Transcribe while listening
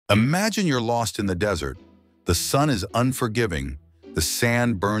Imagine you're lost in the desert. The sun is unforgiving, the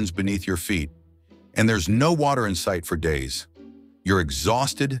sand burns beneath your feet, and there's no water in sight for days. You're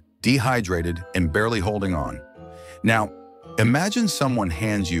exhausted, dehydrated, and barely holding on. Now, imagine someone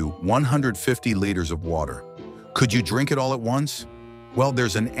hands you 150 liters of water. Could you drink it all at once? Well,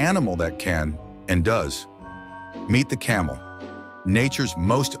 there's an animal that can, and does. Meet the camel, nature's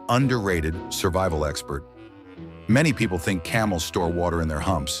most underrated survival expert. Many people think camels store water in their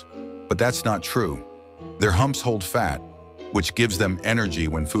humps, but that's not true. Their humps hold fat, which gives them energy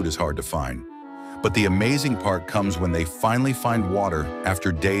when food is hard to find. But the amazing part comes when they finally find water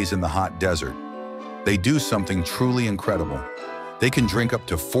after days in the hot desert. They do something truly incredible. They can drink up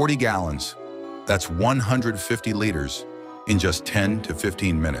to 40 gallons, that's 150 liters, in just 10 to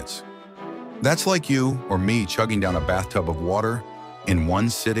 15 minutes. That's like you or me chugging down a bathtub of water in one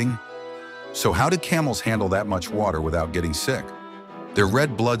sitting. So how do camels handle that much water without getting sick? Their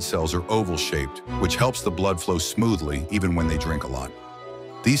red blood cells are oval-shaped, which helps the blood flow smoothly even when they drink a lot.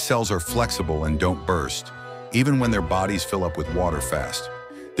 These cells are flexible and don't burst, even when their bodies fill up with water fast.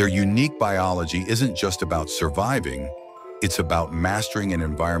 Their unique biology isn't just about surviving, it's about mastering an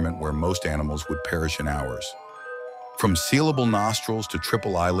environment where most animals would perish in hours. From sealable nostrils to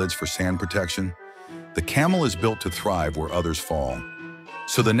triple eyelids for sand protection, the camel is built to thrive where others fall.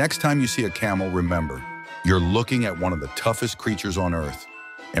 So the next time you see a camel, remember, you're looking at one of the toughest creatures on Earth,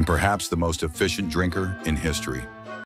 and perhaps the most efficient drinker in history.